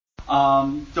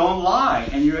don't lie,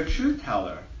 and you're a truth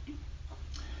teller.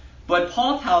 But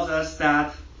Paul tells us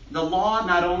that the law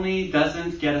not only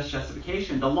doesn't get us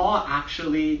justification, the law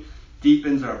actually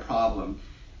deepens our problem.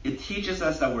 It teaches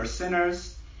us that we're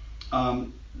sinners. Is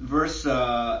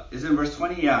it in verse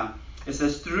 20? Yeah. It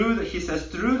says, through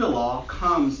the law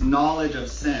comes knowledge of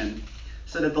sin,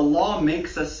 so that the law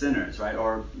makes us sinners, right?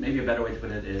 Or maybe a better way to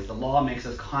put it is, the law makes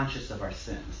us conscious of our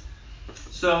sins.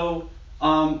 So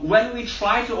when we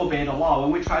try to obey the law,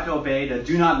 when we try to obey the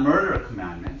do not murder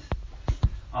commandment,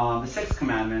 the sixth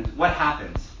commandment, what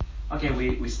happens? Okay,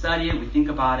 we study it, we think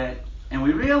about it, and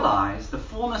we realize the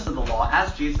fullness of the law,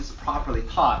 as Jesus properly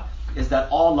taught, is that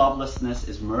all lovelessness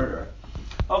is murder.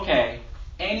 Okay,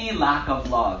 any lack of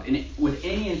love, with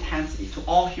any intensity, to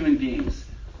all human beings,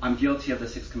 I'm guilty of the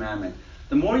sixth commandment.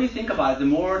 The more you think about it, the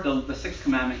more the sixth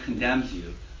commandment condemns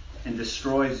you and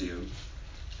destroys you.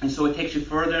 And so it takes you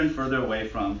further and further away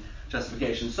from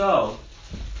justification. So,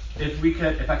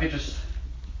 if I could just...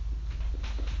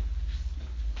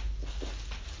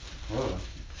 Whoa,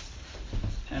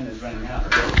 this pen is running out.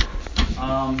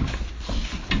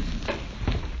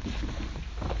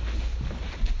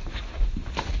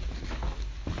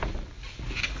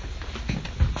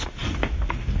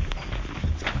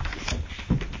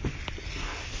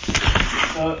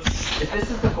 So if this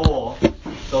is the goal,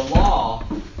 the law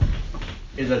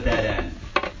is a dead end.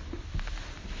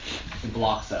 It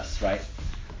blocks us, right?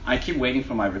 I keep waiting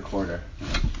for my recorder.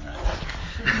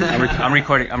 I'm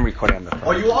recording on the phone.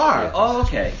 Oh, you are? Yeah. Oh,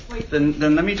 okay. Then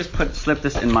let me just slip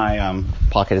this in my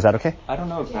pocket. Is that okay? I don't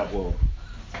know if that will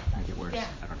make it worse. Yeah.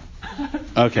 I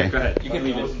don't know. Okay. Go ahead. You can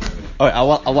leave it.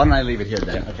 Oh, why don't I leave it here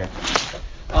then? Yeah. Okay.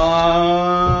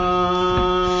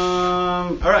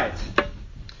 All right.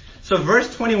 So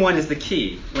verse 21 is the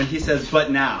key when he says,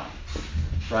 "But now,"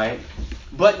 right?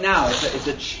 But now, it's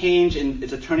a change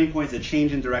it's a turning point, it's a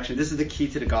change in direction. This is the key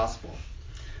to the gospel.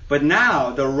 But now,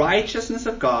 the righteousness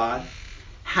of God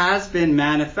has been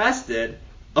manifested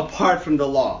apart from the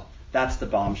law. That's the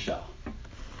bombshell.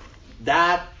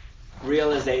 That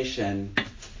realization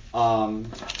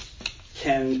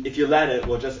if you let it,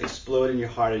 will just explode in your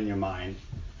heart and your mind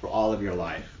for all of your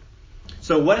life.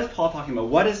 So what is Paul talking about?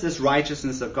 What is this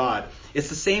righteousness of God? It's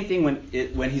the same thing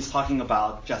when he's talking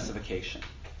about justification.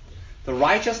 The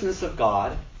righteousness of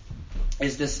God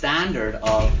is the standard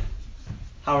of...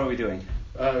 How are we doing?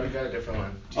 We got a different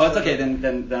one. Oh, it's okay.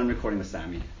 Then I'm recording with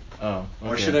Sammy. Oh, okay.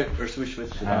 Or should we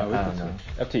switch to that? I don't know.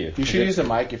 Up to you. You should use a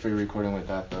mic if you're recording with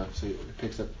that, though, so it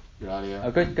picks up your audio. Oh,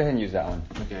 go ahead and use that one.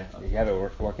 Okay. You have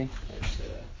it working?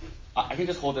 I can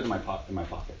just hold it in my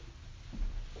pocket.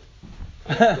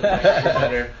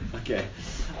 Better. Okay.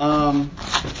 All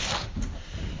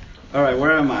right.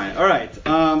 Where am I? All right.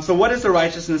 So what is the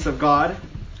righteousness of God?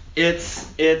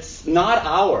 It's not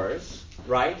ours,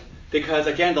 right? Because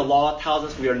again, the law tells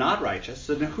us we are not righteous.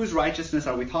 So then whose righteousness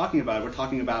are we talking about? We're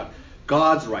talking about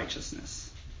God's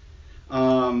righteousness.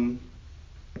 And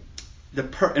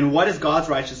what is God's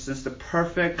righteousness? The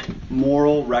perfect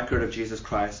moral record of Jesus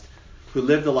Christ, who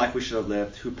lived the life we should have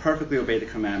lived, who perfectly obeyed the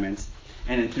commandments,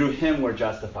 and through him we're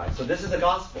justified. So this is the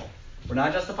gospel. We're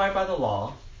not justified by the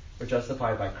law. We're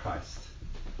justified by Christ.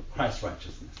 Christ's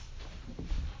righteousness.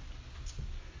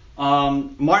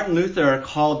 Martin Luther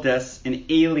called this an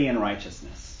alien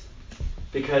righteousness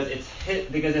because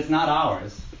it's not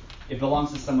ours. It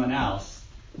belongs to someone else.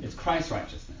 It's Christ's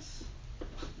righteousness.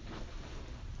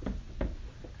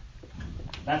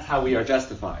 That's how we are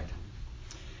justified.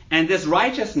 And this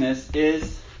righteousness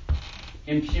is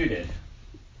imputed.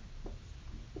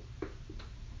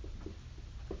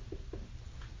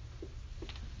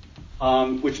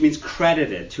 Which means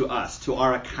credited to us, to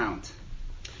our account.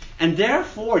 And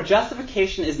therefore,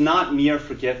 justification is not mere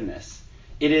forgiveness.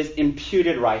 It is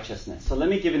imputed righteousness. So let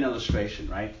me give an illustration,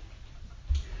 right?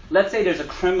 Let's say there's a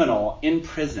criminal in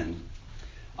prison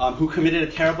who committed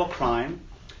a terrible crime.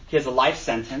 He has a life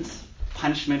sentence,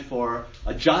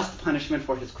 a just punishment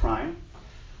for his crime.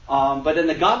 But then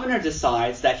the governor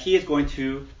decides that he is going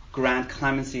to grant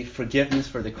clemency, forgiveness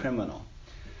for the criminal.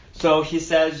 So he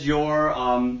says, you're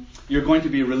going to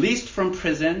be released from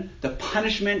prison. The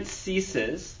punishment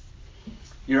ceases.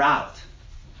 You're out.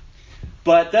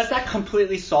 But does that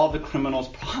completely solve the criminal's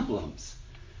problems?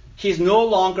 He's no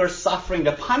longer suffering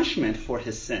the punishment for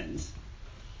his sins,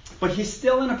 but he's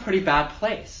still in a pretty bad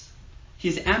place.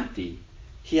 He's empty.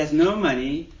 He has no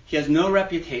money. He has no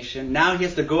reputation. Now he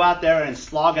has to go out there and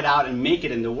slog it out and make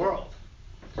it in the world.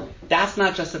 That's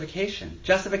not justification.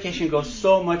 Justification goes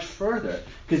so much further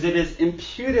because it is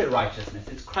imputed righteousness.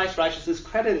 It's Christ's righteousness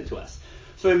credited to us.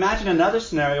 So imagine another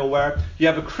scenario where you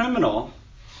have a criminal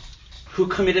who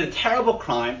committed a terrible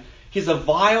crime, He's a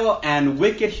vile and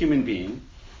wicked human being.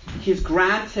 He's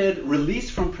granted release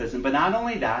from prison, but not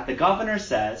only that, the governor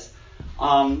says,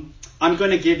 I'm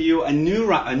going to give you a new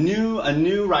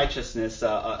righteousness,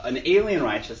 an alien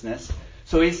righteousness.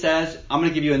 So he says, I'm going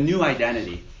to give you a new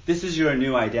identity. This is your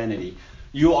new identity.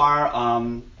 You are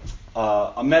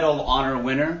a Medal of Honor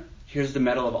winner. Here's the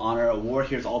Medal of Honor award.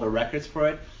 Here's all the records for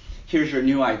it. Here's your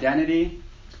new identity.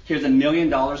 Here's $1 million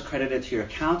credited to your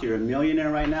account. You're a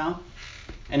millionaire right now.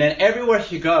 And then everywhere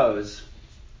he goes,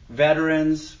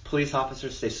 veterans, police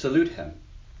officers, they salute him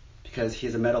because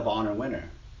he's a Medal of Honor winner.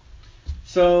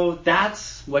 So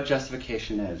that's what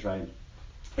justification is, right?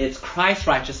 It's Christ's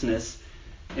righteousness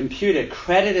imputed,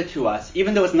 credited to us,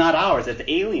 even though it's not ours, it's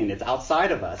alien, it's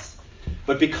outside of us.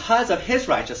 But because of his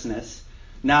righteousness,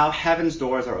 now heaven's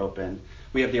doors are open.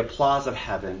 We have the applause of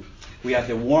heaven. We have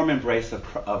the warm embrace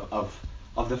of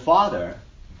the Father,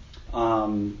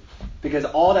 because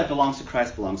all that belongs to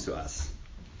Christ belongs to us.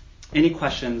 Any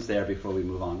questions there before we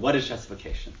move on? What is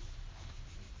justification?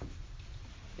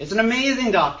 It's an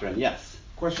amazing doctrine, yes.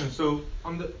 Question. So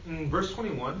in verse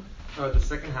 21, the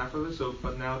second half of it, so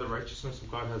but now the righteousness of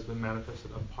God has been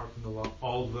manifested apart from the law,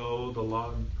 although the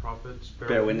law and prophets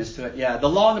bear witness to it. Yeah, the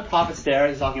law and the prophets there,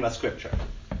 he's talking about Scripture.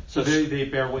 So they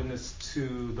bear witness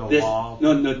to the law?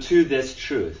 No, to this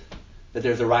truth, that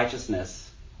there's a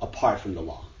righteousness apart from the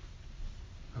law.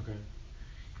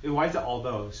 Okay. Why is it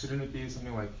although? Shouldn't it be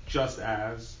something like just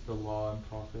as the law and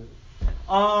prophet?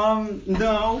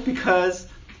 No, because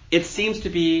it seems to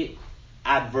be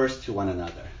adverse to one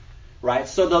another, right?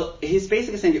 So he's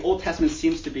basically saying the Old Testament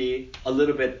seems to be a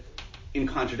little bit in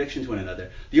contradiction to one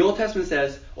another. The Old Testament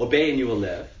says, obey and you will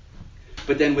live.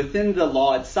 But then within the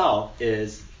law itself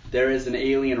there is an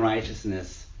alien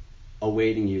righteousness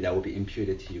awaiting you that will be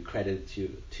imputed to you, credited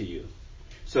to you.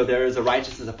 So there is a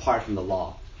righteousness apart from the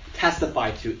law,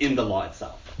 testified to in the law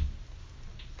itself.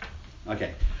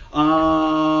 Okay.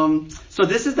 So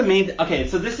this is the main. Okay.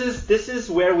 So this is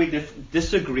where we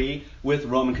disagree with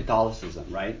Roman Catholicism,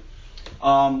 right?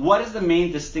 What is the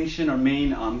main distinction or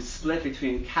main split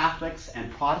between Catholics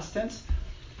and Protestants?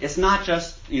 It's not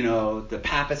just the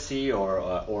papacy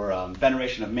or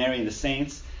veneration of Mary and the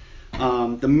saints.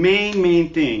 The main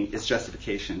thing is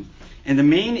justification, and the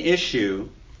main issue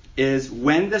is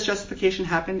when does justification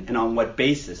happen and on what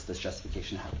basis does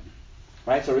justification happen,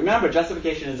 right? So remember,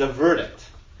 justification is a verdict.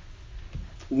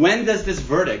 When does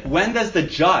the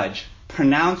judge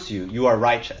pronounce you are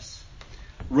righteous?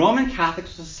 Roman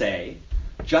Catholics will say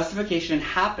justification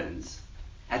happens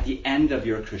at the end of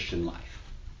your Christian life.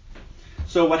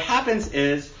 So what happens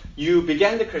is you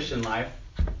begin the Christian life.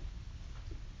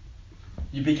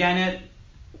 You begin it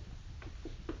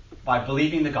by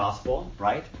believing the gospel,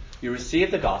 right? You receive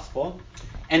the gospel.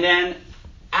 And then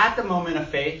at the moment of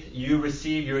faith, you're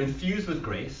infused with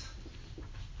grace.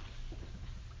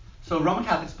 So Roman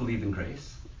Catholics believe in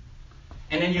grace.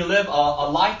 And then you live a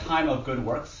lifetime of good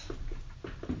works.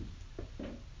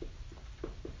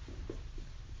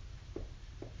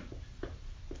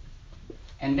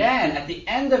 And then at the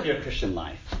end of your Christian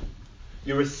life,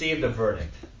 you receive the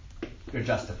verdict. You're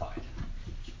justified.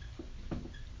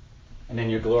 And then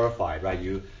you're glorified, right?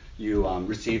 You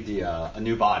receive a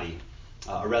new body,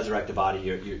 a resurrected body.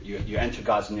 You enter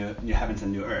God's new heavens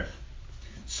and new earth.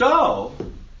 So,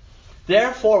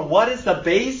 therefore, what is the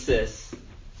basis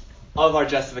of our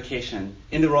justification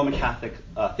in the Roman Catholic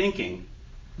thinking?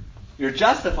 You're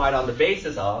justified on the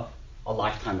basis of a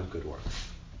lifetime of good works,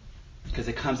 because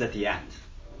it comes at the end.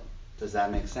 Does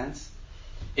that make sense?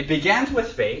 It begins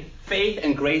with faith. Faith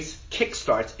and grace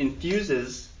kickstarts,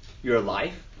 infuses your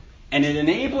life, and it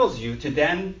enables you to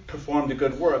then perform the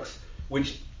good works,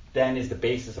 which then is the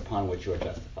basis upon which you are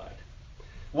justified.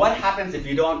 What happens if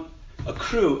you don't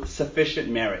accrue sufficient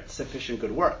merit, sufficient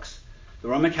good works? The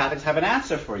Roman Catholics have an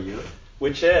answer for you,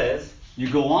 which is you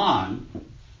go on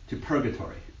to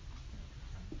purgatory.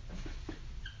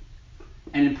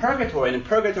 And purgatory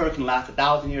can last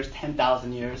 1,000 years,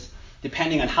 10,000 years,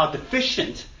 depending on how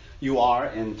deficient you are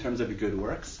in terms of your good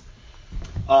works.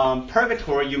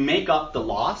 Purgatory, you make up the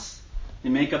loss, you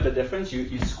make up the difference,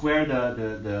 you square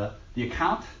the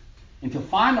account, until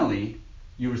finally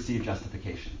you receive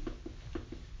justification.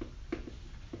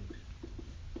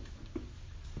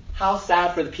 How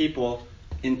sad for the people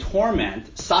in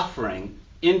torment, suffering,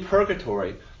 in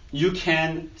purgatory. You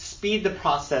can speed the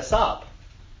process up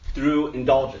through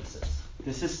indulgences.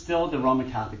 This is still the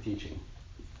Roman Catholic teaching.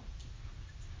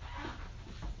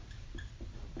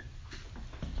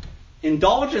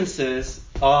 Indulgences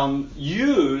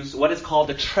use what is called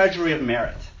the treasury of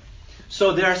merit.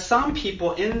 So there are some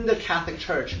people in the Catholic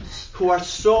Church who are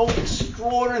so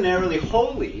extraordinarily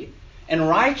holy and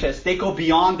righteous, they go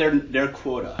beyond their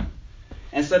quota.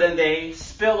 And so then they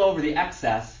spill over the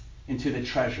excess into the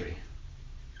treasury.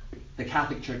 The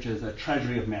Catholic Church is a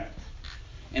treasury of merit.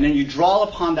 And then you draw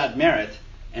upon that merit,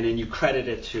 and then you credit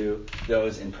it to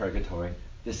those in purgatory.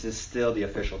 This is still the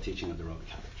official teaching of the Roman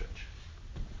Catholic Church.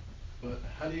 But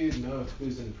how do you know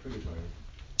who's in purgatory?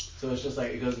 So it's just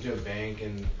like it goes into a bank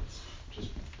and it's just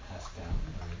passed down.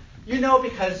 You know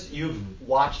because you've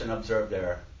watched and observed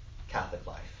their Catholic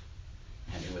life,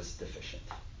 and it was deficient.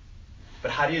 But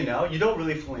how do you know? You don't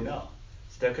really fully know.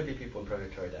 So there could be people in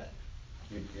purgatory that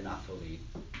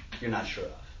you're not sure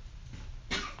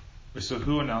of. So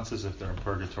who announces if they're in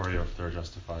purgatory or if they're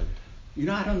justified?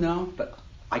 I don't know, but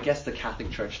I guess the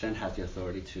Catholic Church then has the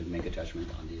authority to make a judgment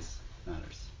on these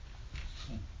matters.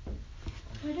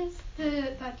 Where does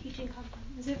that teaching come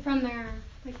from? Is it from their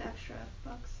the extra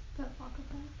books, the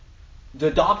Apocrypha?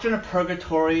 The doctrine of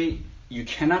purgatory, you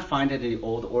cannot find it in the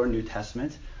Old or New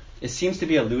Testament. It seems to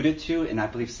be alluded to in, I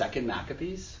believe, 2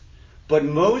 Maccabees. But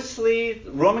mostly,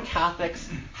 Roman Catholics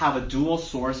have a dual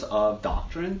source of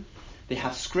doctrine. They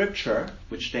have Scripture,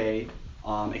 which they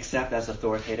accept as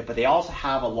authoritative, but they also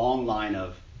have a long line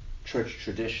of church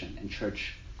tradition and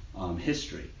church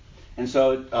history. And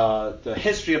so the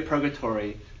history of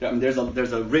purgatory, there's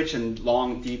a rich and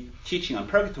long, deep teaching on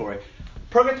purgatory.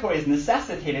 Purgatory is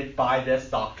necessitated by this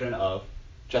doctrine of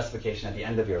justification at the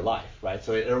end of your life, right?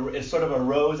 So it sort of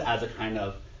arose as a kind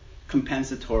of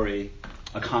compensatory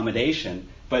accommodation,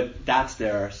 but that's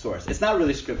their source. It's not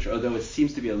really Scripture, although it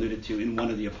seems to be alluded to in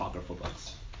one of the apocryphal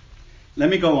books. Let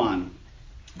me go on.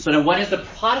 So then what is the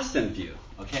Protestant view,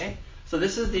 okay? So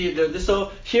this is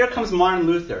so here comes Martin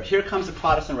Luther. Here comes the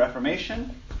Protestant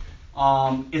Reformation.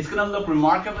 It's going to look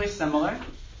remarkably similar.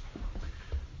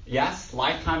 Yes,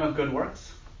 lifetime of good works.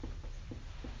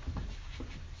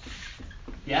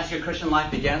 Yes, your Christian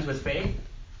life begins with faith.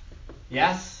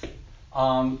 Yes,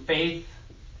 faith,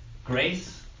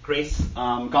 grace,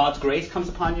 God's grace comes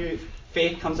upon you.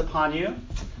 Faith comes upon you.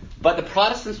 But the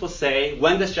Protestants will say,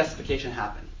 when does justification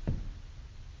happen?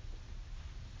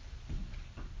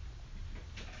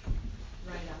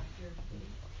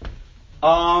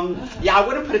 Yeah, I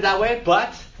wouldn't put it that way,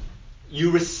 but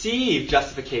you receive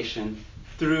justification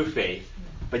through faith.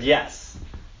 But yes,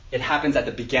 it happens at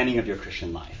the beginning of your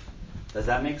Christian life. Does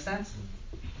that make sense?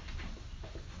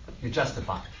 You're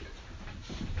justified.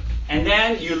 And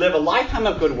then you live a lifetime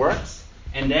of good works,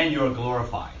 and then you're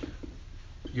glorified.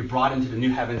 You're brought into the new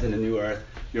heavens and the new earth.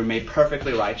 You're made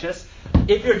perfectly righteous.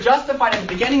 If you're justified at the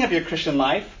beginning of your Christian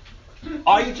life,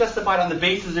 are you justified on the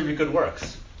basis of your good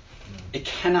works? It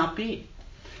cannot be.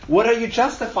 What are you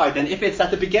justified then if it's at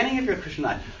the beginning of your Christian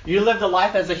life? You lived a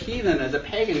life as a heathen, as a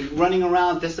pagan, running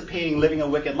around, dissipating, living a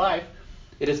wicked life.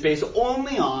 It is based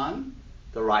only on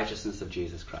the righteousness of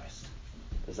Jesus Christ.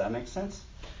 Does that make sense?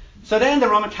 So then the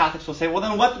Roman Catholics will say, well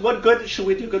then what good should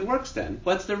we do good works then?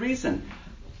 What's the reason?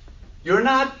 You're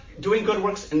not doing good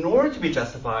works in order to be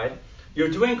justified. You're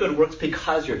doing good works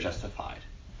because you're justified.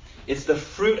 It's the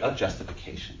fruit of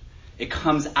justification. It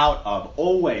comes out of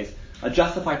always. A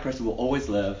justified person will always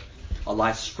live a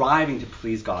life striving to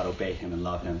please God, obey Him, and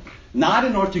love Him. Not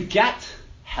in order to get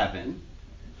heaven,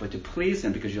 but to please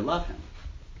Him because you love Him.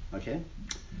 Okay?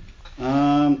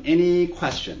 Any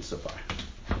questions so far?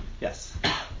 Yes?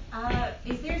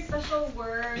 Is there a special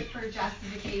word for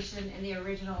justification in the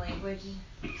original language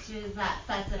that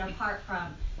sets it apart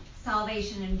from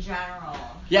salvation in general?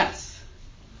 Yes.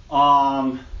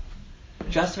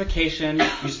 Justification,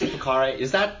 justificare,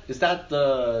 is that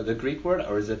the Greek word,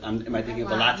 or is it? Am I thinking of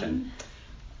the Latin?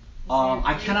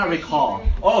 I cannot recall.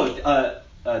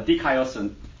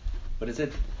 Dikaiosun. What is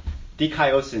it?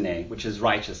 Dikaiosune, which is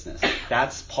righteousness.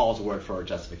 That's Paul's word for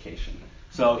justification.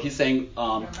 So he's saying,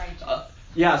 so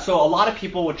a lot of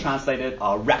people would translate it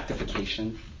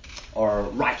rectification or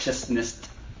righteousness.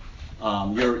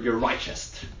 You're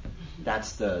righteous.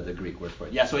 That's the Greek word for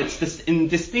it. Yeah, so it's this in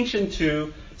distinction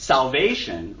to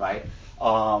salvation, right?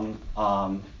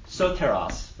 Soteros,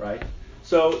 right?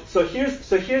 So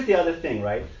here's the other thing,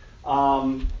 right?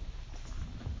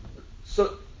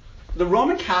 So the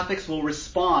Roman Catholics will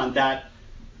respond that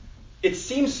it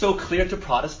seems so clear to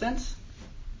Protestants,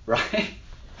 right?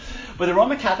 But the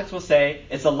Roman Catholics will say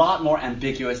it's a lot more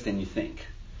ambiguous than you think.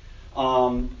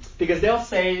 Because they'll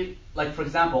say, like, for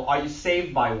example, are you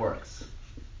saved by works?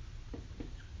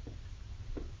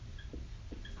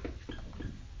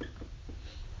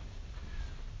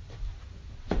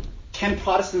 Can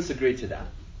Protestants agree to that?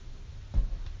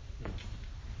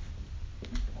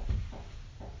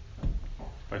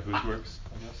 By whose works,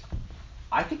 I guess?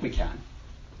 I think we can.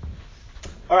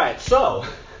 All right, so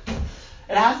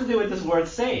it has to do with this word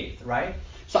saved, right?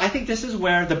 So I think this is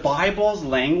where the Bible's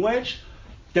language,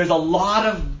 there's a lot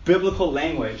of biblical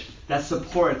language that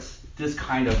supports this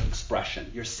kind of expression.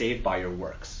 You're saved by your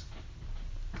works,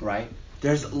 right?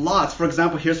 There's lots. For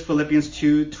example, here's Philippians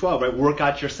 2:12, right? Work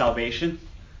out your salvation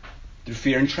through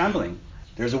fear and trembling.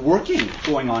 There's a working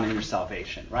going on in your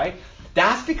salvation, right?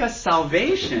 That's because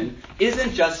salvation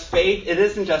isn't just faith, it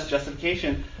isn't just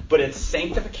justification, but it's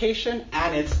sanctification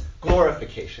and it's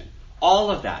glorification. All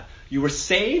of that. You were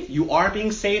saved, you are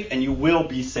being saved, and you will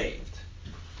be saved.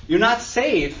 You're not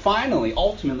saved, finally,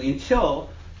 ultimately, until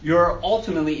you're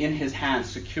ultimately in his hands,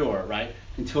 secure, right?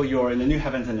 Until you're in the new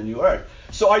heavens and the new earth.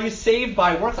 So are you saved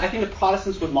by works? I think the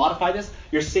Protestants would modify this.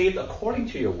 You're saved according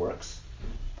to your works,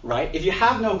 right? If you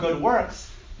have no good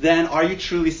works, then are you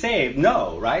truly saved?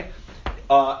 No, right?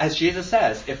 As Jesus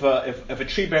says, if a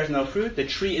tree bears no fruit, the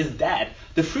tree is dead.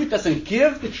 The fruit doesn't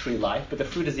give the tree life, but the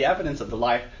fruit is the evidence of the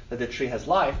life that the tree has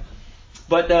life.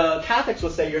 But the Catholics will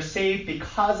say you're saved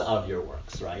because of your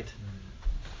works, right?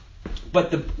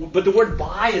 But the word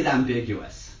by is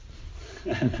ambiguous.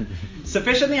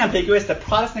 Sufficiently ambiguous that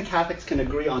Protestant Catholics can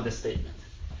agree on this statement.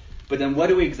 But then what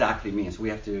do we exactly mean? So we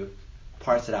have to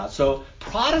parse it out. So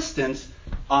Protestants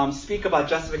speak about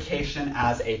justification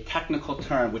as a technical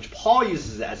term, which Paul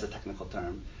uses as a technical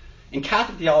term. In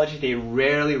Catholic theology, they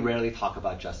rarely talk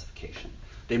about justification.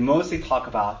 They mostly talk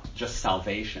about just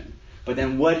salvation. But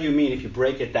then what do you mean if you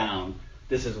break it down?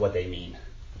 This is what they mean.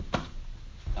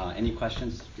 Any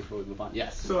questions before we move on?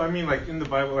 Yes. So I mean, like in the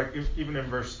Bible, like even in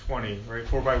verse 20, right?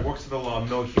 For by works of the law,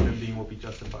 no human being will be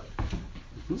justified.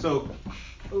 Mm-hmm. So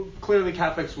clearly,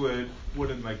 Catholics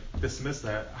wouldn't like dismiss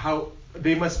that. How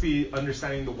they must be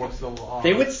understanding the works of the law.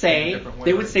 They would say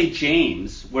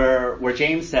James, where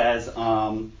James says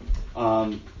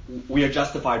we are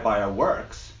justified by our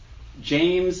works.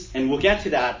 James, and we'll get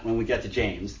to that when we get to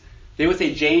James. They would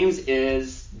say James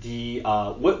is the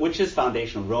which is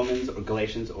foundational, Romans or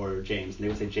Galatians or James. And they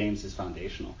would say James is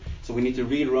foundational. So we need to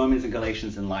read Romans and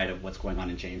Galatians in light of what's going on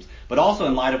in James, but also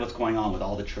in light of what's going on with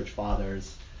all the church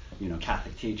fathers,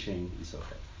 Catholic teaching and so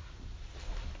forth.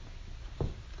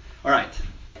 All right.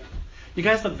 You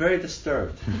guys look very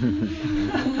disturbed.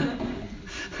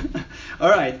 All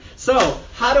right. So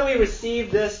how do we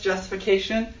receive this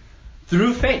justification?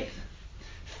 Through faith.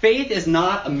 Faith is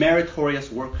not a meritorious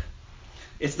work.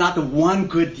 It's not the one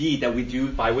good deed that we do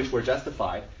by which we're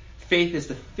justified. Faith is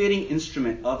the fitting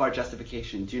instrument of our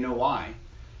justification. Do you know why?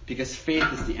 Because faith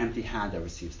is the empty hand that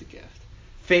receives the gift.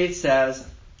 Faith says,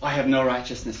 I have no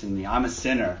righteousness in me. I'm a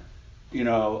sinner.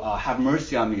 Have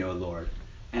mercy on me, O Lord.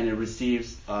 And it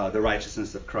receives the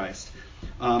righteousness of Christ.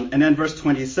 And then verse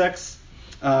 26,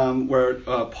 where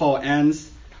Paul ends,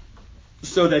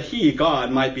 so that he,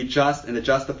 God, might be just and the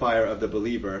justifier of the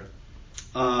believer.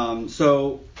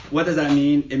 So what does that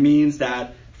mean? It means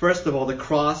that, first of all, the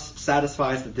cross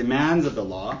satisfies the demands of the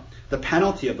law, the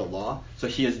penalty of the law. So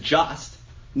he is just.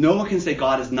 No one can say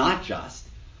God is not just.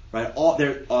 Right?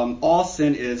 All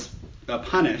sin is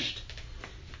punished.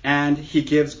 And he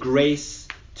gives grace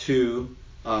to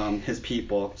his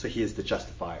people. So he is the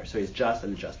justifier. So he's just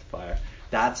and the justifier.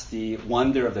 That's the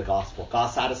wonder of the gospel.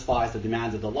 God satisfies the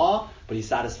demands of the law, but he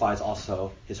satisfies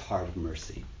also his heart of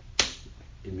mercy.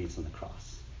 It meets on the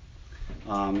cross.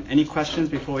 Any questions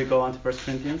before we go on to 1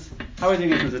 Corinthians? How are we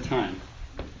doing in terms of time?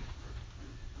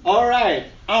 All right.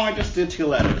 Oh, I just did 2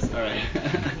 letters. All right.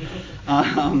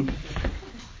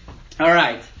 All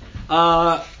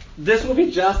right. This will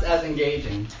be just as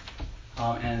engaging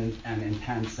and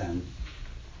intense and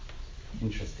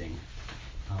interesting.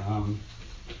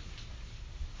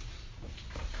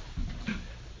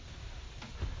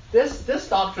 This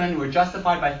doctrine, we're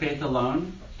justified by faith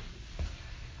alone,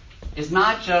 is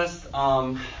not just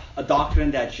a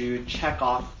doctrine that you check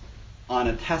off on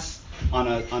a test, on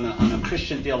a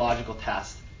Christian theological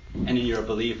test, and then you're a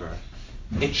believer.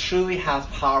 It truly has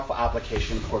powerful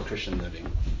application for Christian living.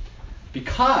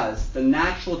 Because the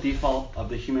natural default of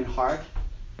the human heart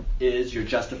is you're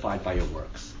justified by your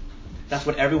works. That's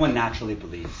what everyone naturally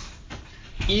believes.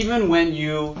 Even when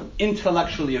you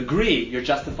intellectually agree you're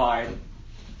justified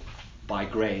by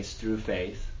grace through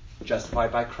faith,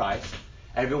 justified by Christ,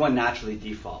 everyone naturally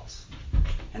defaults.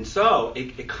 And so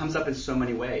it comes up in so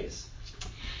many ways.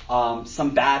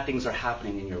 Some bad things are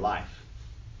happening in your life.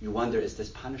 You wonder, is this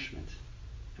punishment?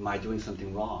 Am I doing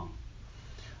something wrong?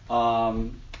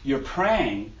 You're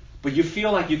praying, but you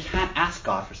feel like you can't ask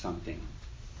God for something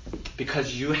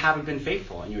because you haven't been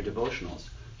faithful in your devotionals.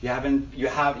 You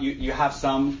have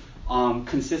some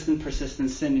consistent, persistent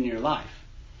sin in your life.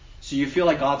 So you feel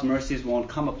like God's mercies won't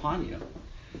come upon you.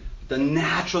 The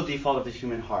natural default of the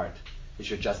human heart is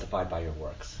you're justified by your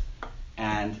works.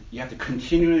 And you have to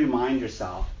continually remind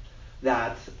yourself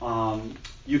that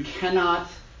you cannot,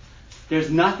 there's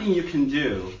nothing you can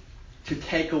do to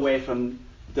take away from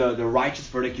the righteous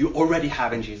verdict you already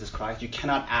have in Jesus Christ. You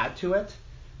cannot add to it.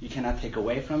 You cannot take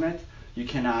away from it. You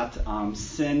cannot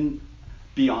sin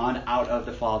beyond out of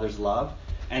the Father's love.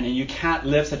 And you can't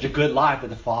live such a good life that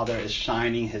the Father is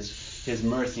shining His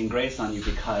mercy and grace on you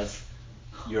because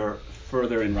you're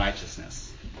further in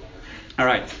righteousness. All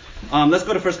right, let's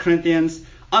go to 1 Corinthians.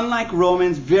 Unlike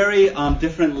Romans, very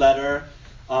different letter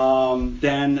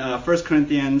than 1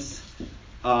 Corinthians,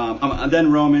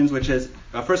 than Romans, which is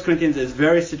 1 Corinthians is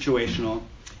very situational.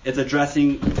 It's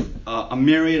addressing a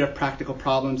myriad of practical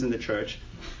problems in the church.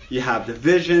 You have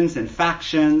divisions and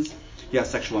factions. You have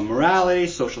sexual immorality,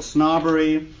 social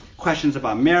snobbery, questions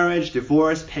about marriage,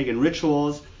 divorce, pagan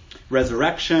rituals,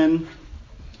 resurrection.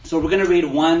 So we're going to read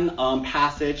one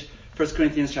passage, 1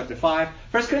 Corinthians chapter 5.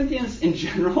 1 Corinthians in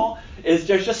general,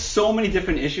 there's just so many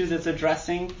different issues it's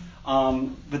addressing.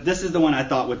 But this is the one I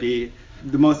thought would be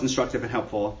the most instructive and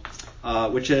helpful,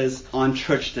 which is on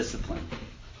church discipline.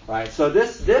 Right? So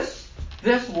this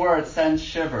word sends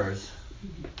shivers.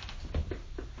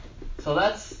 So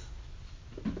let's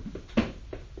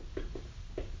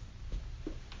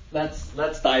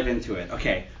dive into it.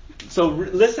 Okay. So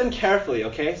listen carefully,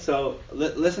 okay? So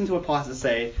listen to what Paul has to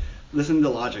say. Listen to the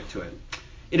logic to it.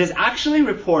 It is actually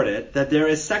reported that there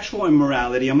is sexual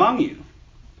immorality among you,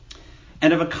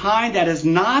 and of a kind that is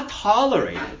not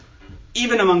tolerated,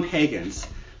 even among pagans.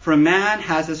 For a man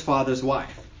has his father's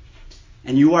wife,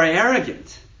 and you are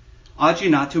arrogant. Ought you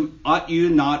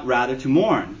not rather to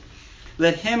mourn?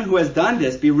 Let him who has done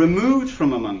this be removed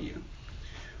from among you.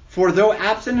 For though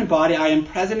absent in body, I am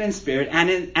present in spirit,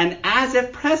 and as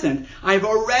if present, I have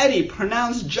already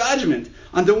pronounced judgment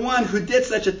on the one who did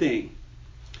such a thing.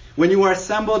 When you are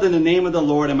assembled in the name of the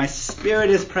Lord, and my spirit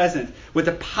is present, with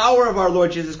the power of our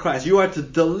Lord Jesus Christ, you are to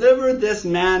deliver this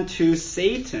man to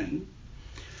Satan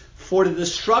for the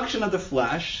destruction of the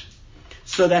flesh,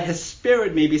 so that his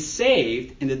spirit may be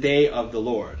saved in the day of the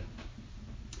Lord.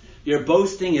 Your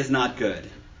boasting is not good.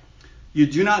 Do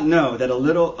you not know that a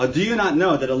little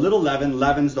leaven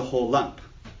leavens the whole lump?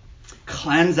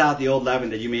 Cleanse out the old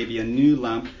leaven, that you may be a new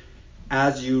lump,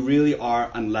 as you really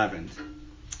are unleavened.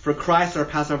 For Christ, our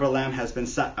Passover lamb, has been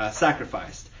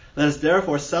sacrificed. Let us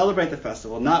therefore celebrate the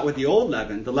festival, not with the old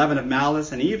leaven, the leaven of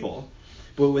malice and evil,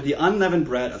 but with the unleavened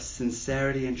bread of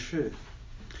sincerity and truth.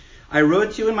 I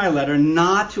wrote to you in my letter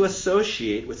not to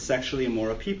associate with sexually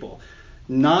immoral people,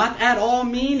 not at all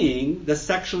meaning the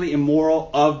sexually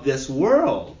immoral of this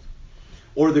world,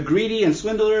 or the greedy and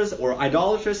swindlers or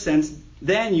idolaters, since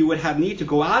then you would have need to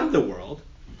go out of the world.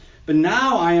 But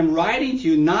now I am writing to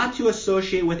you not to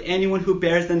associate with anyone who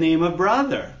bears the name of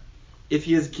brother, if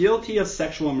he is guilty of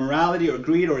sexual immorality or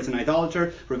greed, or is an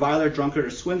idolater, reviler, drunkard,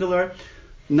 or swindler,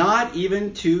 not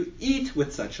even to eat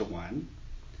with such a one.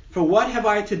 For what have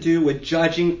I to do with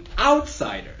judging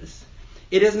outsiders?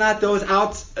 Is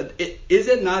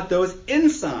it not those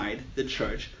inside the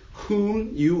church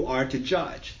whom you are to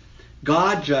judge?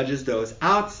 God judges those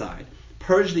outside.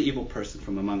 Purge the evil person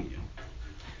from among you.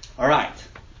 All right.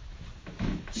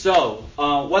 So,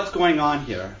 what's going on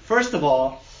here? First of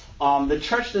all, the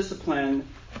church discipline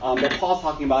that Paul's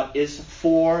talking about is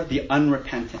for the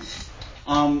unrepentant.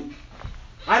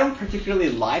 I don't particularly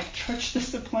like church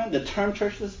discipline, the term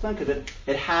church discipline, because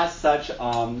it has such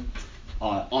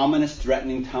ominous,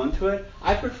 threatening tone to it.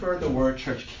 I prefer the word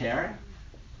church care.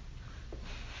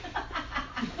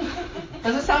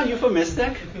 Does it sound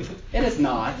euphemistic? It is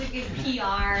not. It's a good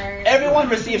PR. Everyone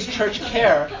receives church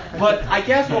care, but I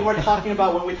guess what we're talking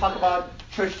about when we talk about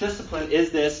church discipline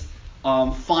is this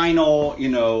final,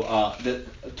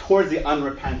 towards the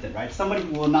unrepentant, right? Somebody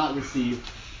who will not receive.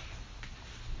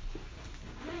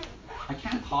 I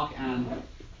can't talk and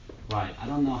write. I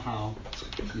don't know how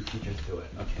you teachers do it.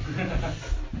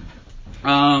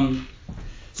 Okay.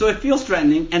 So it feels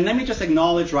threatening, and let me just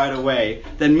acknowledge right away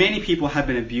that many people have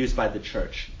been abused by the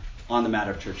church on the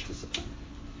matter of church discipline.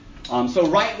 So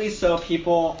rightly so,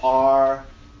 people are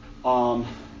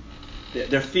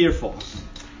they're fearful.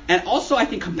 And also I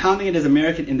think compounding it is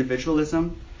American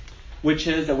individualism, which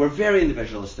is that we're very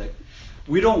individualistic.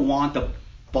 We don't want the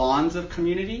bonds of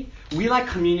community. We like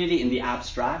community in the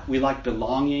abstract. We like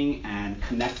belonging and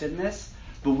connectedness,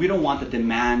 but we don't want the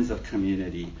demands of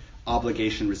community,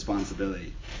 obligation,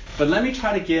 responsibility. But let me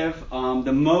try to give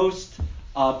the most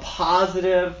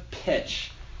positive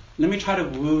pitch. Let me try to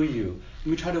woo you.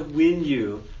 Let me try to win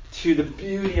you to the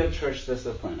beauty of church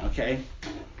discipline, okay?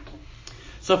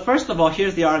 So first of all,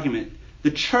 here's the argument.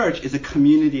 The church is a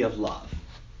community of love.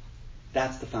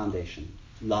 That's the foundation.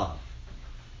 Love.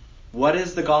 What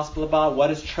is the gospel about?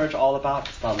 What is church all about?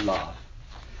 It's about love.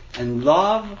 And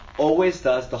love always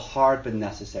does the hard but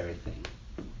necessary thing.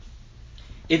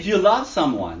 If you love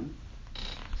someone,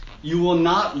 you will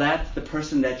not let the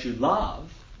person that you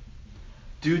love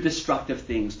do destructive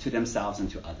things to themselves and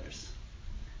to others.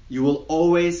 You will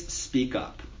always speak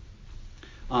up.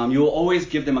 You will always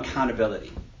give them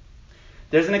accountability.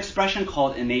 There's an expression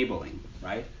called enabling,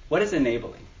 right? What is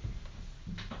enabling?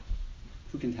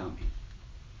 Who can tell me?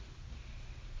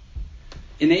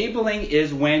 Enabling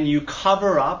is when you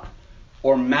cover up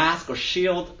or mask or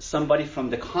shield somebody from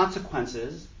the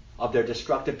consequences of their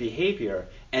destructive behavior,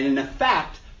 and in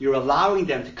effect, you're allowing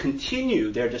them to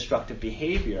continue their destructive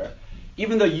behavior.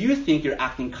 Even though you think you're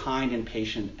acting kind and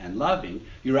patient and loving,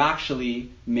 you're actually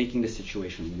making the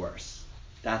situation worse.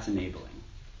 That's enabling.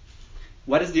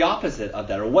 What is the opposite of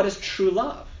that, or what is true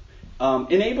love?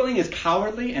 Enabling is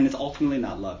cowardly, and it's ultimately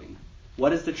not loving.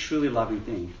 What is the truly loving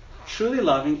thing? Truly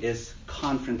loving is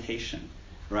confrontation,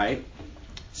 right?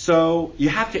 So you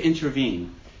have to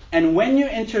intervene. And when you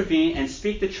intervene and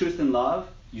speak the truth in love,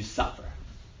 you suffer.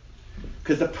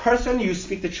 Because the person you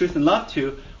speak the truth in love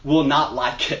to will not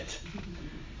like it.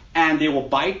 And they will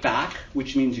bite back,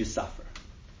 which means you suffer.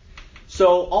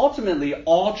 So ultimately,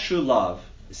 all true love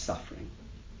is suffering.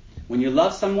 When you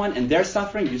love someone and they're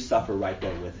suffering, you suffer right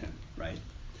there with him, right?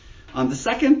 The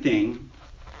second thing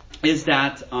is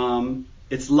that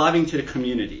it's loving to the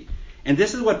community. And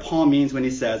this is what Paul means when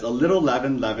he says, a little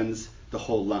leaven leavens the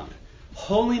whole lump.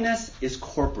 Holiness is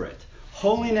corporate.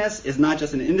 Holiness is not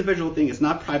just an individual thing. It's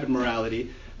not private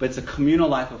morality, but it's a communal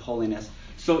life of holiness.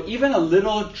 So even a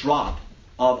little drop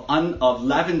of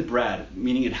leavened bread,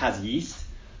 meaning it has yeast,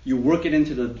 you work it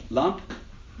into the lump,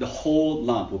 the whole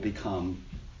lump will become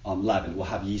leavened, will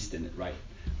have yeast in it, right?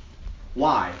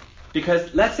 Why?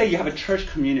 Because let's say you have a church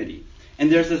community,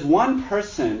 and there's this one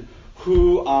person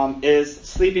who is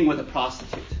sleeping with a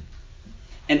prostitute.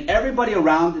 And everybody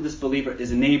around this believer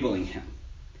is enabling him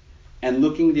and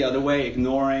looking the other way,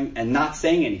 ignoring, and not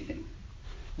saying anything.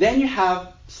 Then you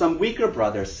have some weaker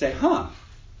brothers say,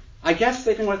 I guess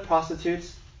sleeping with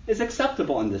prostitutes is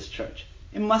acceptable in this church.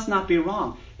 It must not be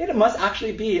wrong. It must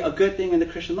actually be a good thing in the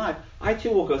Christian life. I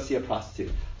too will go see a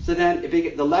prostitute. So then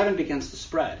the leaven begins to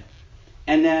spread.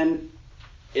 And then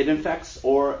it infects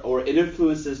or it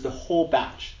influences the whole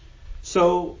batch.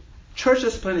 So church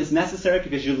discipline is necessary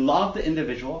because you love the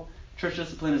individual. Church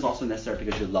discipline is also necessary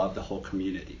because you love the whole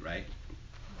community, right?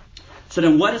 So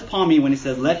then what does Paul mean when he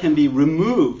says, let him be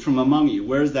removed from among you?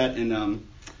 Where is that in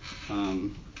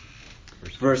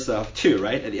verse 2,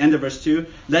 right? At the end of verse 2,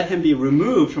 let him be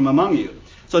removed from among you.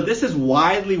 So this is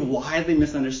widely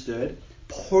misunderstood,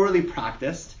 poorly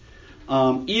practiced.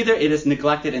 Either it is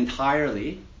neglected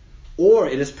entirely, or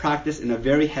it is practiced in a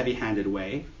very heavy-handed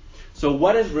way. So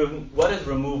what does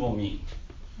removal mean?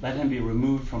 Let him be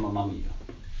removed from among you.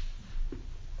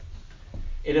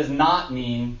 It does not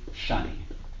mean shunning.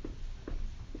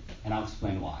 And I'll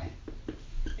explain why.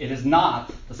 It is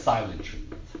not the silent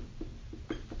treatment.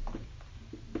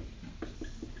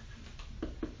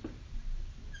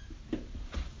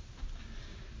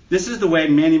 This is the way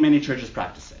many churches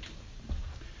practice it.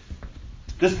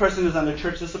 This person is under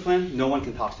church discipline, no one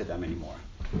can talk to them anymore.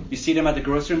 You see them at the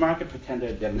grocery market, pretend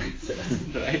they're dead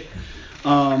citizens, right?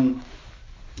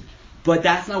 But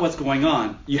that's not what's going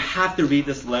on. You have to read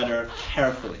this letter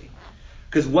carefully.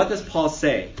 Because what does Paul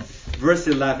say? Verse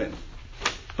 11.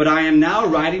 But I am now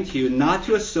writing to you not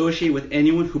to associate with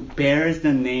anyone who bears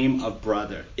the name of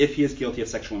brother, if he is guilty of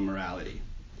sexual immorality.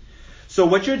 So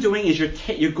what you're doing is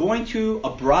you're going to a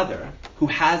brother who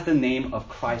has the name of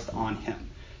Christ on him.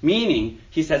 Meaning,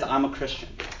 he says, I'm a Christian.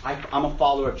 I'm a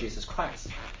follower of Jesus Christ.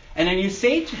 And then you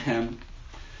say to him,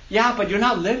 yeah, but you're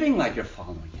not living like you're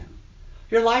following him.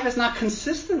 Your life is not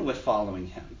consistent with following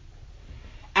him.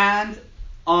 And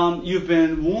you've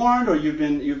been warned, or you've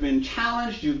been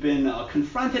challenged, you've been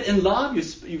confronted in love.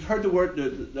 You've heard the word,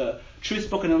 the truth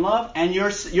spoken in love, and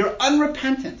you're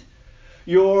unrepentant.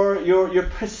 You're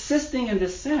persisting in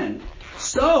this sin.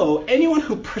 So anyone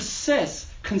who persists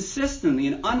consistently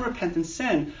in unrepentant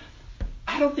sin,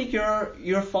 I don't think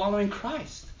you're following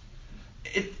Christ.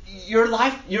 Your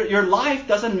life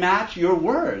doesn't match your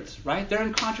words, right? They're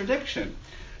in contradiction.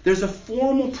 There's a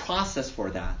formal process for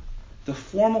that. The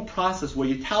formal process where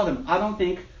you tell them, I don't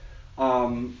think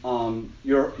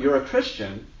you're a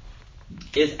Christian,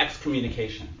 is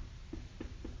excommunication.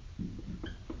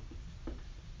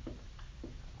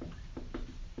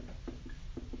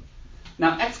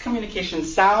 Now, excommunication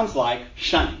sounds like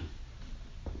shunning.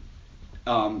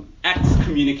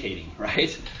 Excommunicating,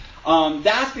 right?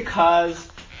 That's because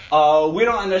we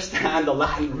don't understand the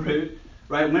Latin root,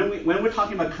 right? When we're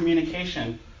talking about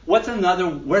communication, where's another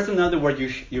word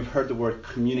you've heard the word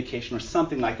communication or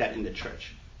something like that in the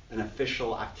church? An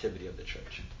official activity of the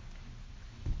church.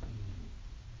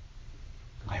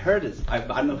 I heard it. I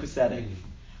don't know who said it.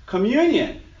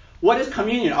 Communion. What is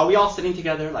communion? Are we all sitting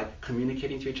together, like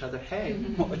communicating to each other? Hey,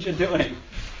 what you doing?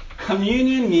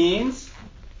 Communion means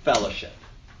fellowship,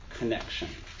 connection,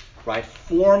 right?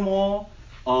 Formal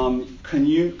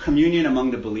communion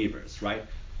among the believers, right?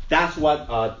 That's what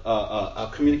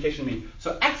communication means.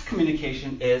 So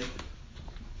excommunication is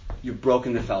you've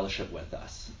broken the fellowship with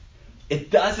us. It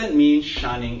doesn't mean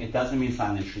shunning. It doesn't mean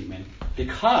silent treatment.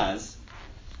 Because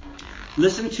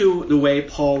listen to the way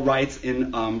Paul writes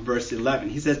in verse 11.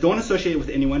 He says, don't associate with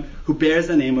anyone who bears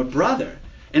the name of brother.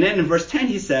 And then in verse 10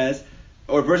 he says,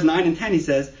 or verse 9 and 10 he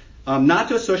says, not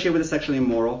to associate with the sexually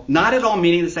immoral, not at all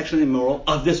meaning the sexually immoral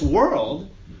of this world,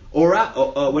 or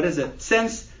what is it?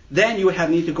 Since then you would have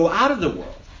need to go out of the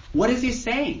world. What is he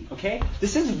saying? Okay?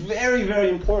 This is very, very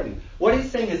important. What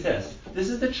he's saying is this. This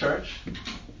is the church.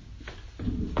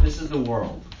 This is the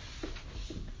world.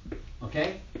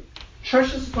 Okay?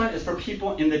 Church discipline is for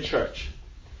people in the church.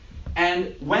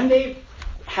 And when they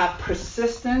have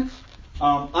persistent,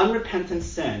 unrepentant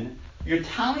sin, you're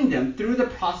telling them through the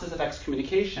process of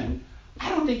excommunication, I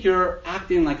don't think you're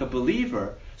acting like a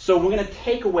believer, so we're going to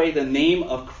take away the name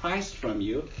of Christ from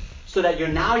you so that you're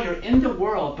in the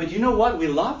world, but you know what? We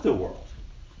love the world.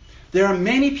 There are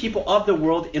many people of the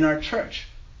world in our church,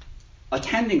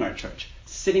 attending our church,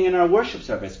 sitting in our worship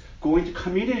service, going to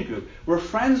community group. We're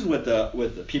friends with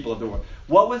the people of the world.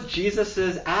 What was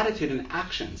Jesus' attitude and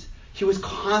actions? He was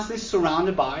constantly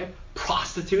surrounded by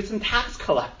prostitutes and tax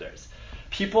collectors.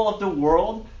 People of the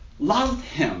world loved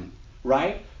him,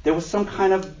 right? There was some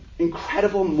kind of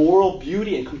incredible moral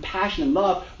beauty and compassion and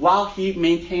love while he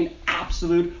maintained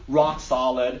absolute rock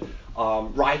solid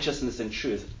righteousness and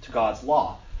truth to God's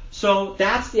law. So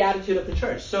that's the attitude of the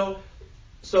church. So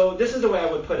this is the way I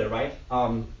would put it, right?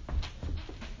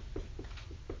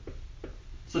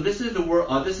 So this is the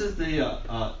word. This is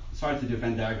the. Sorry to do a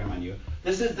Venn diagram on you.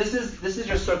 This is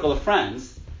your circle of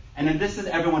friends, and then this is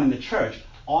everyone in the church.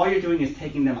 All you're doing is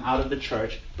taking them out of the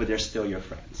church, but they're still your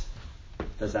friends.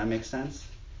 Does that make sense?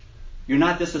 You're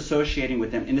not disassociating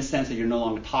with them in the sense that you're no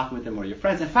longer talking with them or your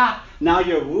friends. In fact, now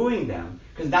you're wooing them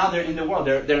because now they're in the world.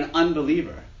 They're an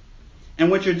unbeliever.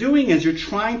 And what you're doing is you're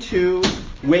trying to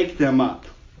wake them up.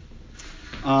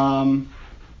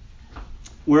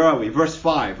 Where are we? Verse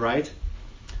 5, right?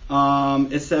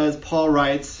 It says, Paul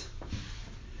writes,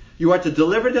 you are to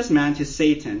deliver this man to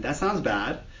Satan. That sounds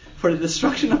bad. For the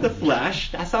destruction of the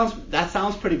flesh. That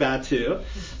sounds pretty bad too.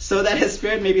 So that his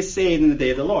spirit may be saved in the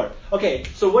day of the Lord. Okay,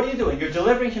 so what are you doing? You're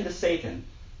delivering him to Satan.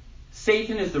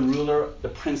 Satan is the ruler, the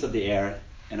prince of the air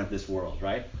and of this world,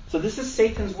 right? So this is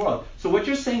Satan's world. So what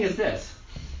you're saying is this.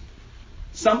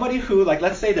 Somebody who, like,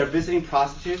 let's say they're visiting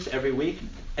prostitutes every week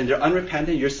and they're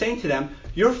unrepentant, you're saying to them,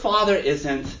 your father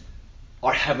isn't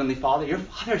our heavenly father. Your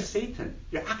father is Satan.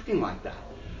 You're acting like that.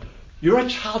 You're a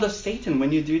child of Satan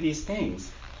when you do these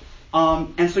things.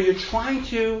 And so you're trying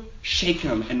to shake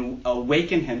him and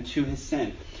awaken him to his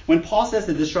sin. When Paul says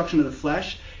the destruction of the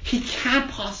flesh, he can't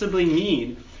possibly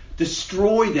mean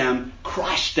destroy them,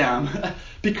 crush them.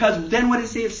 Because then what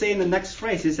does he say in the next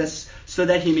phrase? He says, so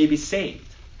that he may be saved.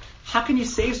 How can you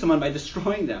save someone by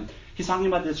destroying them? He's talking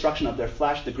about the destruction of their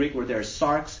flesh. The Greek word there is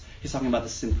sarx. He's talking about the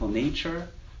sinful nature,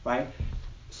 right?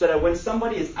 So that when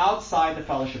somebody is outside the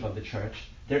fellowship of the church,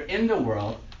 they're in the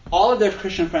world, all of their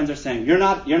Christian friends are saying, you're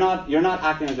not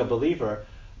acting like a believer.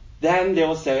 Then they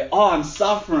will say, I'm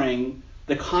suffering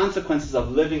the consequences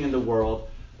of living in the world,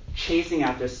 chasing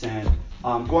after sin,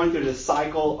 going through this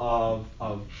cycle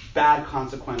of bad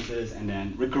consequences and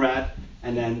then regret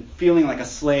and then feeling like a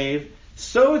slave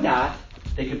so that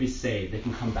they can be saved. They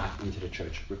can come back into the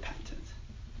church repentant.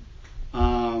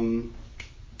 And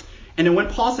then when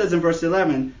Paul says in verse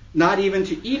 11, not even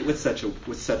to eat with such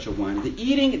a one. The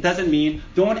eating doesn't mean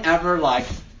don't ever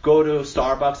go to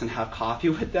Starbucks and have coffee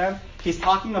with them. He's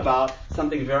talking about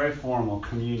something very formal,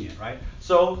 communion, right?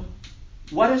 So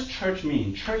what does church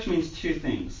mean? Church means two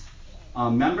things.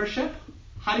 Membership.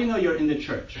 How do you know you're in the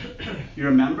church? You're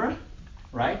a member,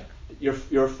 right?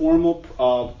 You're a formal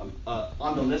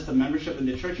on the list of membership in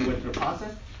the church. You went through a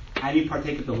process, and you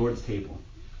partake at the Lord's table.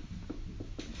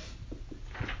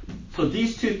 So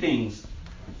these two things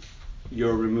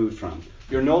you're removed from.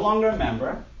 You're no longer a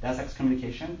member. That's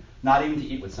excommunication. Not even to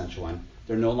eat with such one.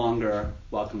 They're no longer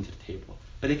welcome to the table.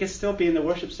 But they can still be in the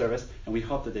worship service, and we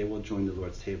hope that they will join the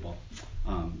Lord's table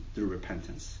through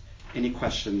repentance. Any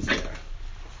questions there?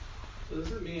 So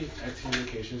does it mean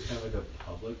excommunication is kind of like a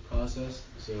public process?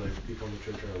 So like people in the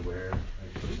church are aware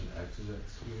like person X is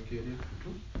excommunicated?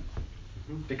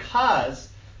 Because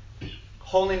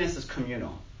holiness is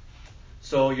communal.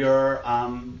 So you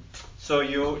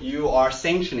are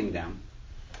sanctioning them.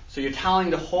 So you're telling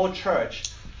the whole church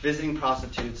visiting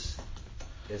prostitutes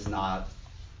is not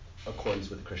accordance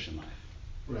with Christian life.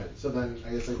 Right. So then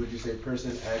I guess like would you say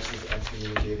person X is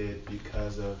excommunicated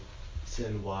because of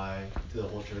sin Y to the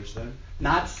whole church then?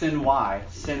 Not sin Y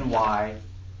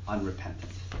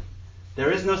unrepentant. There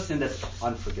is no sin that's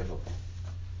unforgivable.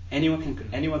 Anyone can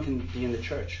be in the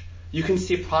church. You can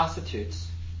see prostitutes,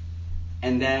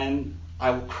 and then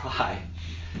I will cry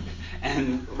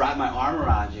and wrap my arm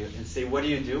around you and say, "What are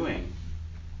you doing?"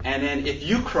 And then if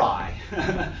you cry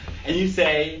and you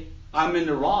say, "I'm in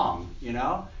the wrong,"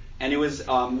 and it was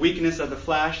weakness of the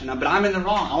flesh, but I'm in the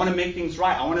wrong. I want to make things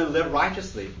right. I want to live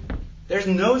righteously. There's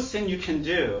no sin you can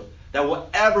do that will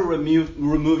ever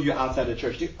remove you outside the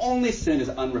church. The only sin is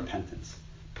unrepentance.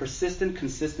 Persistent,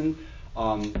 consistent,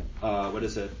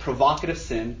 provocative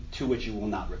sin to which you will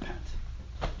not repent.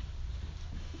 I'm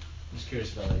just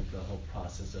curious about like the whole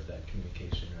process of that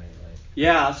communication, right? Like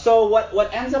Yeah, so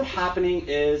what ends up happening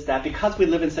is that because we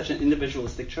live in such an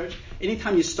individualistic church,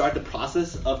 anytime you start the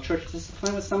process of church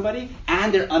discipline with somebody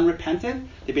and they're unrepentant,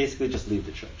 they basically just leave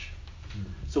the church.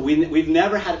 So we've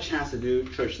never had a chance to do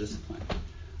church discipline.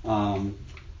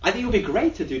 I think it would be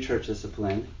great to do church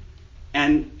discipline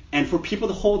and for people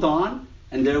to hold on,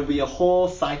 and there will be a whole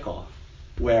cycle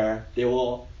where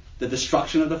the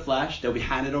destruction of the flesh, they'll be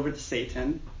handed over to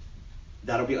Satan.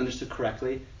 That'll be understood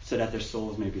correctly so that their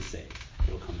souls may be saved.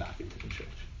 They'll come back into the church.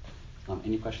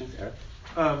 Any questions, Eric?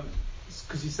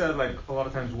 Because you said like a lot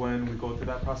of times when we go through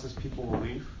that process, people will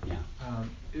leave. Yeah.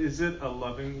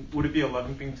 Would it be a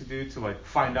loving thing to do to like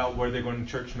find out where they're going to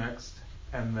church next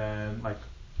and then like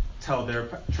tell their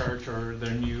church or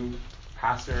their new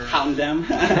pastor? Hound them.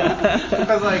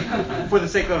 Because like for the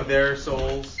sake of their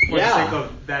souls, for the Yeah. sake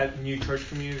of that new church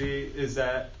community, is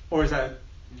that too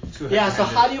heavy-handed? Yeah, so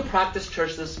how do you practice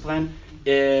church discipline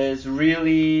is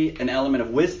really an element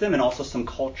of wisdom and also some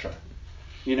culture.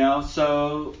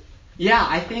 So yeah,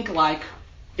 I think like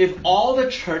if all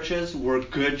the churches were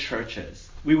good churches,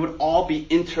 we would all be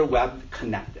interweb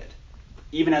connected,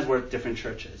 even as we're different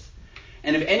churches.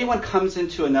 And if anyone comes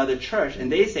into another church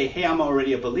and they say, "Hey, I'm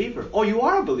already a believer." "Oh, you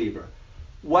are a believer.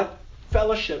 What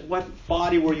fellowship, what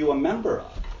body were you a member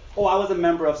of?" "Oh, I was a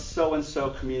member of so-and-so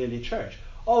community church."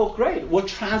 "Oh, great. We'll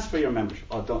transfer your membership."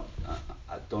 "Oh,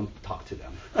 don't talk to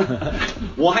them."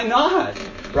 Why not?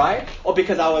 Right? "Oh,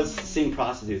 because I was seeing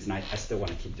prostitutes and I still want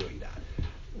to keep doing that."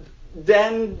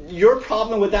 Then your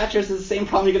problem with that church is the same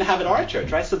problem you're going to have at our church,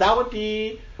 right? So that would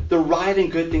be the right and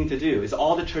good thing to do, is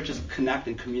all the churches connect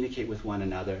and communicate with one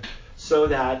another so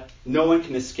that no one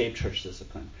can escape church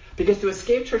discipline. Because to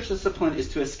escape church discipline is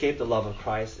to escape the love of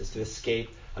Christ, is to escape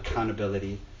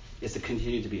accountability, is to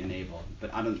continue to be enabled.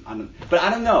 But I don't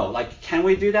know. Like, can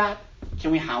we do that?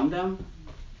 Can we hound them?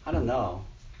 I don't know.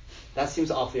 That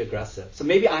seems awfully aggressive. So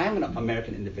maybe I am an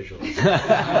American individualist.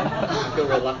 I feel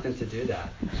reluctant to do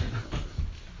that.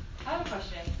 I have a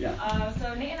question. Yeah.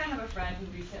 So Nate and I have a friend who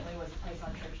recently was placed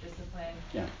on church discipline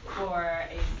for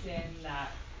a sin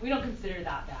that we don't consider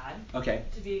that bad. Okay.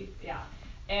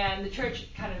 And the church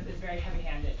kind of is very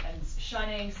heavy-handed and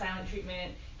shunning, silent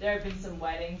treatment. There have been some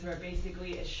weddings where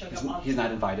basically it's shook up all. He's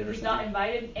not invited or something. He's something? not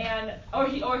invited, or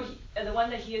the one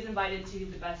that he is invited to,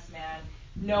 the best man.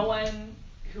 No one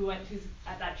who's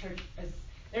at that church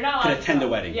they're not allowed Could to attend go.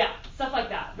 the wedding. Yeah, stuff like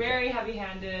that. Very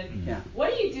heavy-handed. Yeah.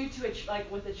 What do you do to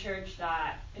with a church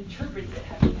that interprets it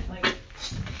heavy? Like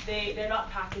they're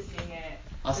not practicing it.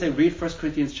 I'll say read 1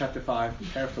 Corinthians chapter 5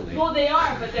 carefully. Well, they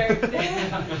are, but they're taking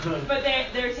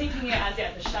it as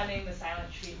the shunning, the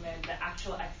silent treatment, the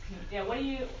actual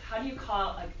excommunication. How do you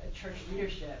call like a church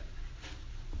leadership?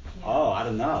 Oh, I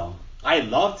don't know. I'd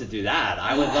love to do that.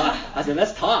 I said,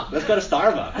 let's talk. Let's go to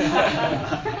Starbucks.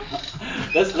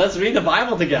 let's read the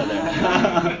Bible together.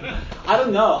 I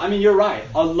don't know. I mean, you're right.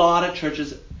 A lot of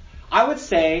churches, I would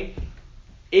say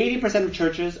 80% of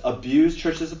churches abuse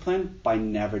church discipline by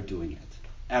never doing it.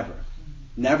 Ever.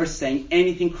 Never saying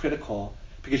anything critical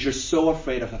because you're so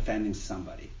afraid of offending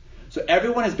somebody. So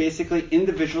everyone is basically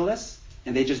individualists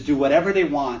and they just do whatever they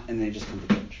want and they just come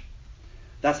to church.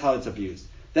 That's how it's abused.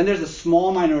 Then there's a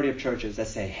small minority of churches that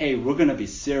say, "Hey, we're going to be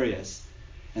serious."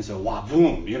 And so, wow,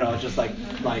 boom, just the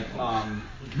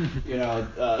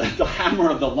hammer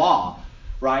of the law,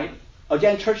 right?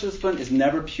 Again, church discipline is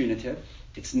never punitive.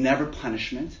 It's never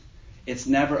punishment. It's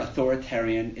never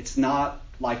authoritarian. It's not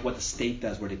like what the state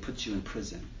does where they put you in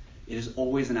prison. It is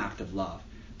always an act of love.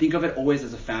 Think of it always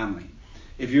as a family.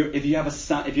 If you have a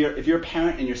son, if you're a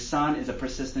parent and your son is a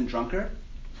persistent drunkard,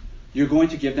 you're going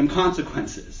to give them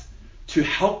consequences to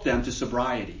help them to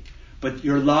sobriety. But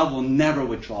your love will never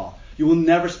withdraw. You will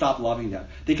never stop loving them.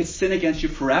 They could sin against you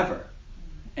forever,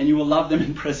 and you will love them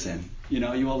in prison. You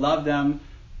will love them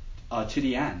to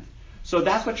the end. So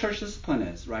that's what church discipline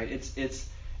is, right? It's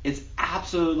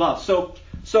absolute love.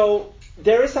 So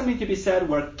there is something to be said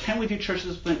where can we do church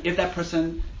discipline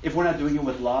if we're not doing it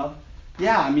with love?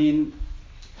 Yeah, I mean,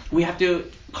 we have to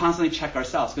constantly check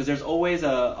ourselves because there's always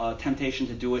a temptation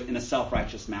to do it in a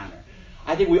self-righteous manner.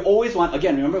 I think we always want,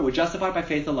 again, remember, we're justified by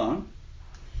faith alone,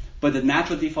 but the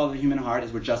natural default of the human heart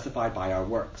is we're justified by our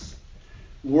works.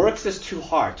 Works is too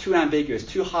hard, too ambiguous,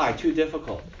 too high, too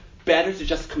difficult. Better to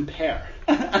just compare.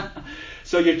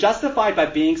 So you're justified by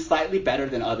being slightly better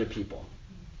than other people.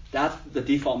 That's the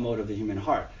default mode of the human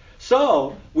heart.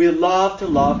 So we love to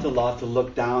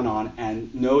look down on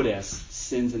and notice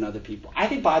sins in other people. I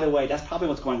think, by the way, that's probably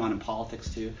what's going on in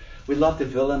politics too. We love to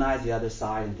villainize the other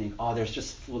side and think, oh, they're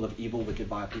just full of evil, wicked,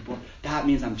 vile people. That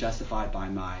means I'm justified by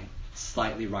my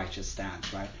slightly righteous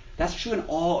stance, right? That's true in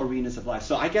all arenas of life.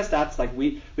 So I guess that's like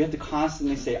we have to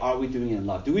constantly say, are we doing it in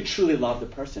love? Do we truly love the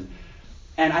person?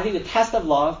 And I think the test of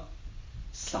love,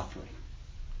 suffering.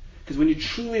 Because when you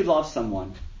truly love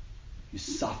someone, you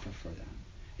suffer for them.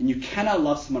 And you cannot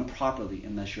love someone properly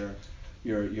unless you're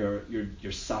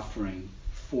suffering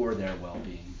for their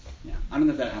well-being. Yeah. I don't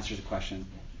know if that answers the question.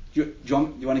 Do you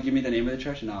want to give me the name of the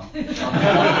church? No.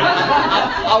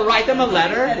 I'll write them a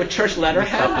letter with church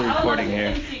letterhead. Stop the recording here.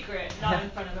 In secret, not in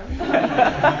front of them.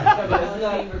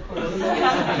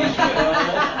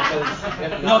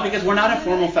 No, because we're not a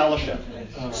formal fellowship.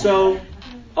 So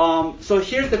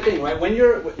here's the thing, right?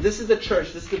 This is the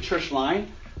church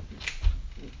line.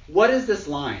 What is this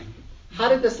line? How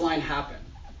did this line happen?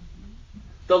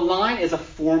 The line is a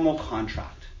formal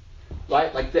contract,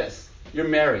 right? Like this. You're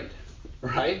married,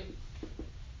 right?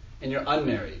 And you're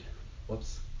unmarried.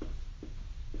 Whoops.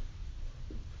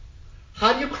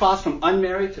 How do you cross from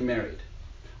unmarried to married?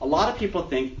 A lot of people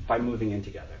think by moving in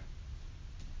together.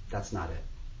 That's not it.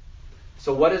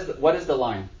 So what is the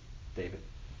line, David?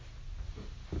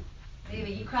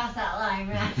 David, you crossed that line,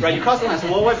 right? Right, you crossed the line.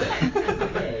 So what was it?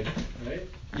 Married, right?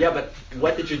 Yeah, but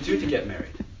what did you do to get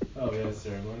married? Oh, we had a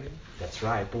ceremony. That's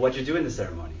right. But what did you do in the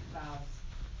ceremony? Vows.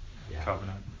 Yeah.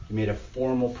 Covenant. You made a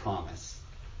formal promise.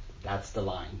 That's the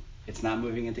line. It's not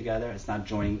moving in together. It's not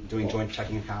doing joint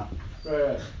checking account.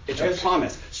 Right. It's a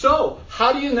promise. So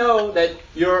how do you know that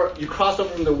you crossed over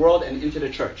from the world and into the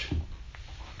church?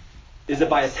 Is it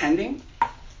by attending?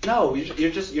 No,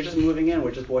 you're just moving in.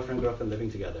 We're just boyfriend, girlfriend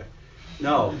living together.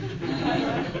 No.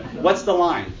 What's the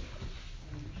line?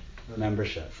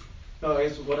 Membership. No, I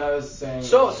guess what I was saying.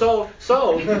 So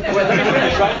wait, let me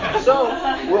finish, right? So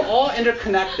we're all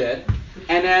interconnected,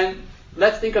 and then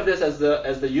let's think of this as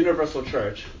the universal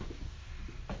church.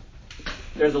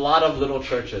 There's a lot of little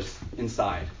churches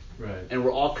inside, Right. and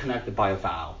we're all connected by a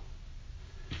vow.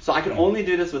 So I can only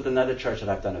do this with another church that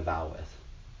I've done a vow with.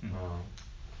 Oh.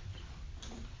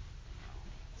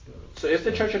 So if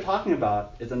the church you're talking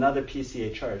about is another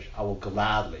PCA church, I will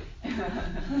gladly.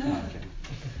 Okay.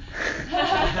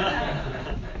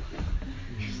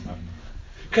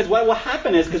 Because what will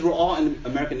happen is, because we're all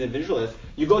American individualists,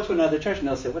 you go to another church and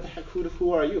they'll say, what the heck,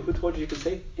 who are you? Who told you could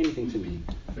say anything to me?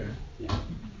 Fair. Yeah.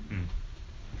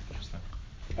 Interesting.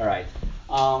 All right.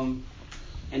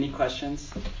 Any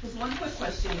questions? Because one quick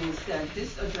question is that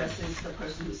this addresses the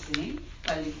person who's sinning,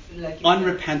 but like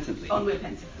Unrepentantly.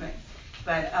 Unrepentant, right?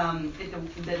 But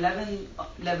the leaven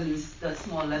leavens, the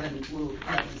small leaven will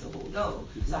leavens the whole dough.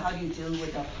 So how do you deal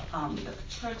with the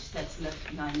church that's left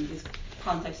behind in this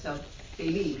context of they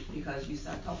leave because you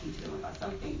start talking to them about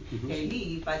something, they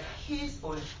leave, but his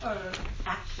or her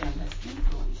action has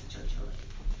influenced the church already.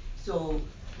 So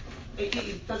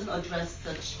it doesn't address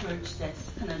the church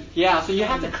that's kind of... Yeah, so you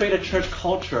have to create a church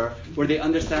culture where they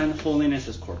understand holiness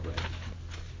is corporate.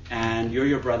 And you're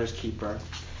your brother's keeper.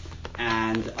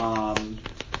 And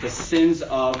the sins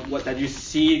of that you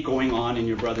see going on in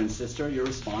your brother and sister, you're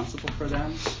responsible for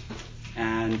them.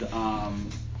 And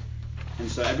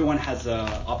so everyone has an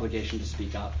obligation to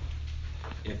speak up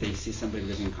if they see somebody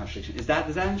living in contradiction. Does that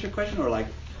answer your question, or like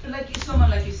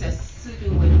someone like you said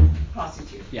sleeping with a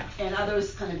prostitute, yeah, and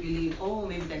others kind of believe, oh,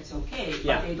 maybe that's okay,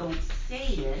 yeah, but they don't say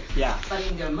it, yeah, but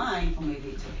in their mind, oh, maybe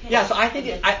it's okay. Yeah, so I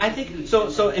think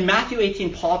so in Matthew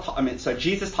 18,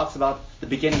 Jesus talks about the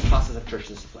beginning process of church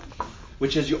discipline,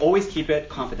 which is you always keep it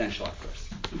confidential at first.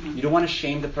 Mm-hmm. You don't want to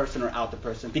shame the person or out the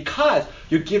person because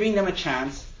you're giving them a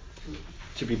chance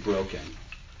to be broken.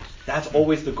 That's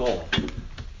always the goal.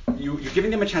 You're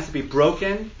giving them a chance to be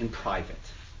broken in private.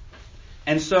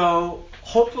 And so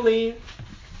hopefully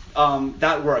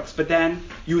that works. But then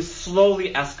you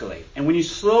slowly escalate. And when you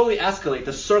slowly escalate,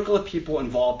 the circle of people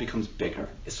involved becomes bigger.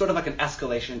 It's sort of like an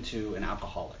escalation to an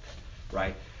alcoholic,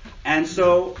 right? And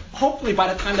so hopefully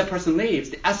by the time that person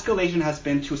leaves, the escalation has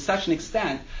been to such an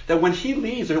extent that when he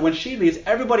leaves or when she leaves,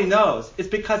 everybody knows it's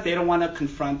because they don't want to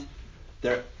confront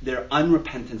their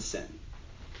unrepentant sin.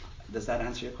 Does that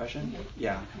answer your question?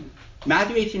 Yeah.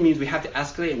 Matthew 18 means we have to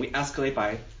escalate, and we escalate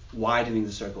by widening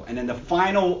the circle. And then the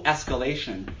final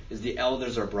escalation is the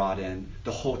elders are brought in.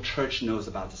 The whole church knows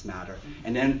about this matter.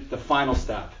 And then the final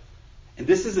step. And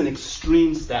this is an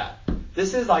extreme step.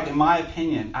 This is like, in my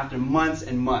opinion, after months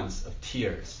and months of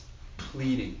tears,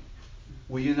 pleading,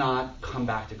 will you not come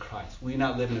back to Christ? Will you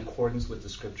not live in accordance with the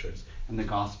scriptures and the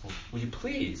gospel? Will you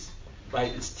please?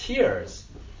 Right? It's tears.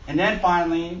 And then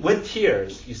finally, with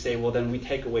tears, you say, well, then we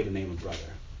take away the name of brother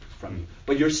from you.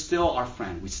 But you're still our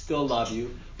friend. We still love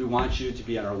you. We want you to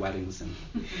be at our weddings. And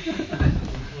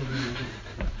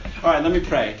all right, let me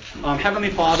pray. Heavenly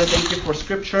Father, thank you for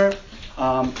Scripture,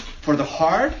 for the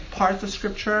hard parts of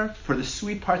Scripture, for the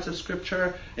sweet parts of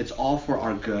Scripture. It's all for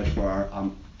our good, for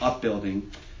our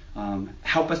upbuilding.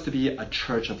 Help us to be a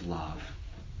church of love.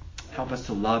 Help us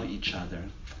to love each other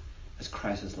as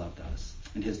Christ has loved us.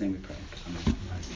 In His name we pray. Amen.